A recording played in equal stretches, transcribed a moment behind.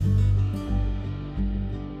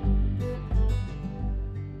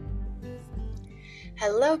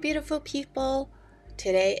Hello, beautiful people.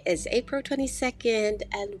 Today is April 22nd,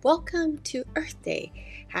 and welcome to Earth Day.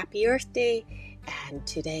 Happy Earth Day. And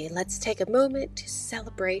today, let's take a moment to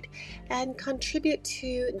celebrate and contribute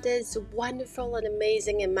to this wonderful and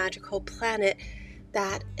amazing and magical planet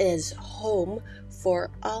that is home for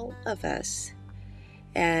all of us.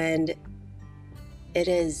 And it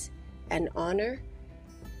is an honor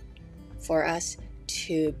for us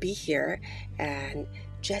to be here and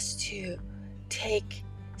just to take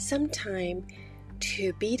some time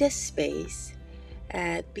to be this space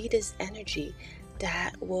and be this energy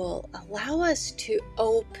that will allow us to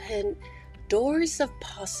open doors of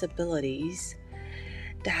possibilities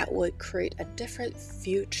that would create a different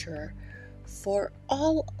future for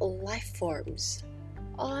all life forms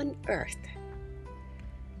on Earth.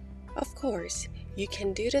 Of course, you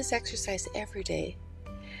can do this exercise every day,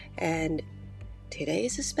 and today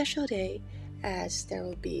is a special day as there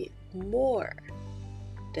will be more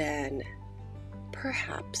than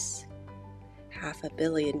perhaps 500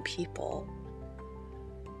 million people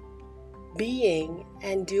being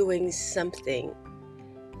and doing something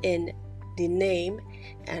in the name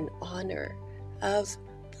and honor of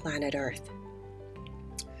planet Earth.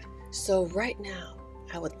 So right now,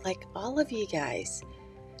 I would like all of you guys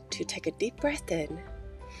to take a deep breath in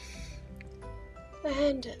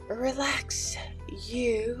and relax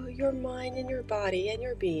your mind and your body and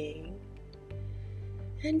your being,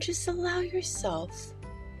 and just allow yourself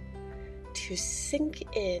to sink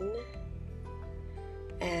in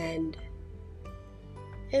and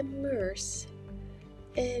immerse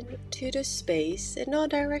into the space in all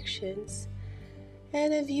directions.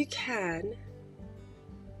 And if you can,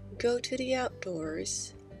 go to the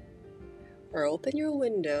outdoors or open your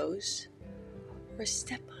windows or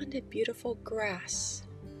step on the beautiful grass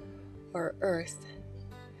or earth.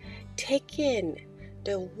 Take in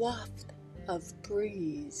the waft of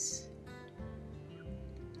breeze.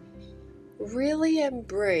 Really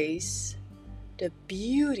embrace the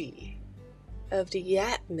beauty of the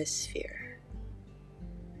atmosphere.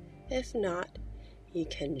 If not, you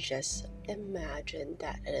can just imagine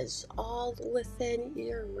that it is all within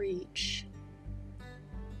your reach.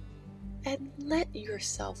 And let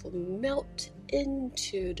yourself melt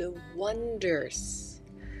into the wonders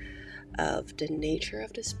of the nature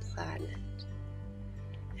of this planet.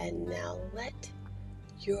 And now let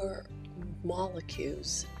your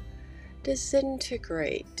molecules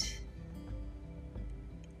disintegrate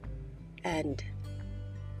and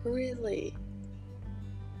really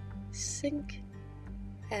sink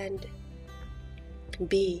and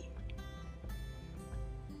be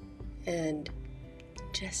and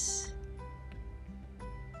just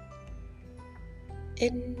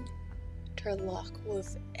interlock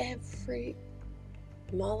with every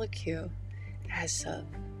molecule as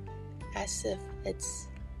if it's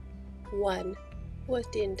one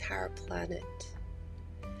with the entire planet,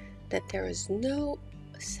 that there is no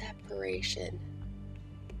separation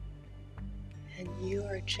and you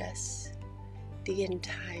are just the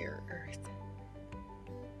entire Earth.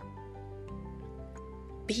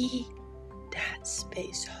 Be that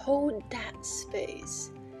space, hold that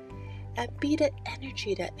space, and be the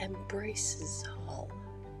energy that embraces all.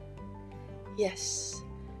 Yes,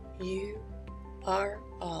 you are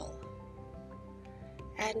all.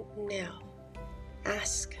 And now,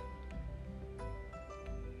 ask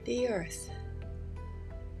the Earth,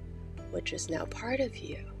 which is now part of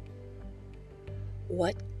you,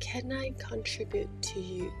 what can I contribute to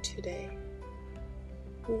you today?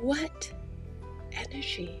 What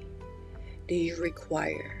energy do you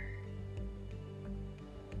require?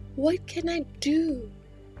 What can I do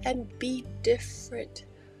and be different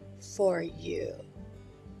for you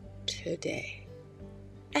today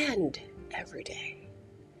and every day,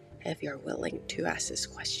 if you're willing to ask this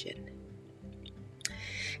question?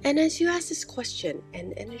 And as you ask this question,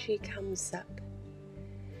 an energy comes up,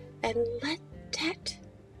 and let that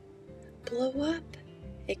blow up,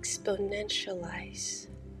 exponentialize.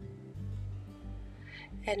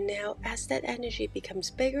 And now as that energy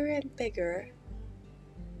becomes bigger and bigger,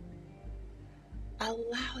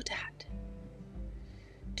 allow that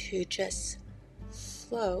to just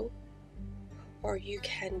flow, or you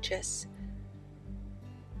can just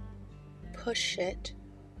push it,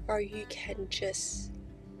 or you can just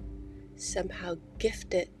somehow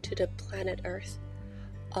gift it to the planet Earth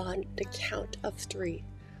on the count of 3.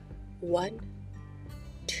 1,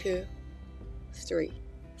 2, 3.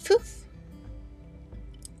 Poof!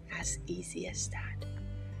 As easy as that.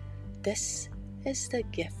 This is the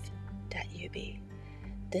gift that you be.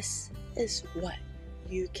 This is what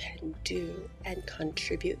you can do and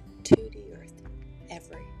contribute to the